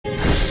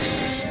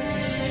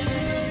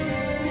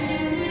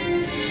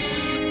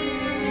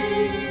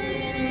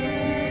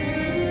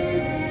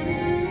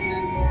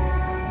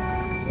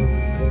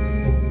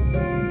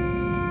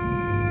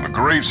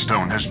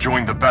gravestone has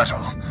joined the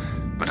battle,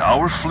 but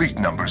our fleet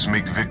numbers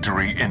make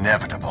victory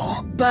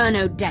inevitable. Burn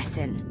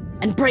Odessen,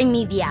 and bring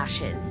me the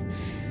ashes.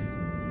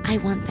 I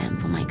want them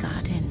for my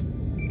garden.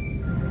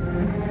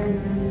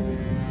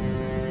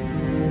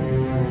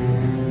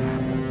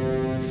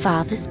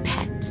 Father's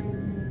pet.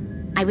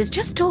 I was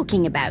just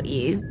talking about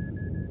you.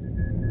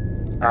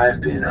 I've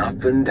been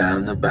up and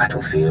down the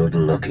battlefield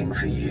looking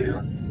for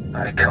you.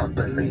 I can't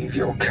believe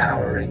you're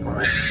cowering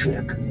on a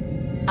ship.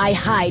 I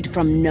hide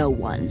from no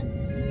one.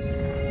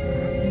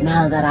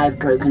 Now that I've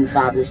broken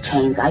Father's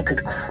chains, I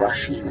could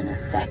crush you in a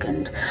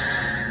second.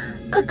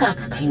 But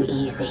that's too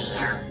easy.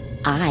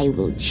 I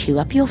will chew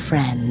up your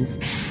friends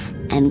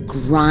and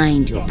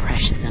grind your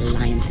precious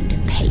alliance into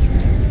paste.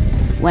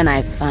 When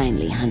I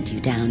finally hunt you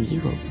down,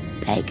 you will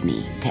beg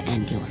me to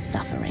end your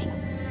suffering.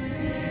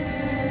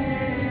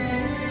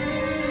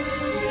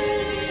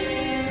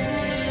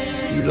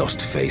 You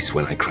lost face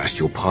when I crashed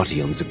your party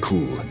on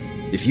Zakul.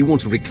 If you want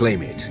to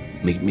reclaim it,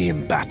 meet me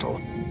in battle,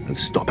 and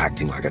stop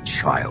acting like a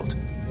child.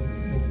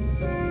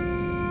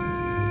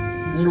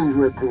 You'll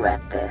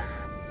regret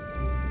this.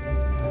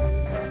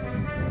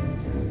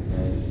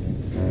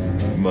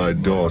 My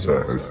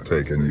daughter has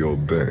taken your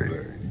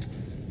bait.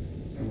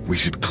 We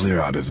should clear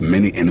out as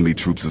many enemy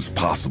troops as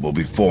possible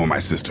before my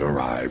sister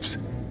arrives.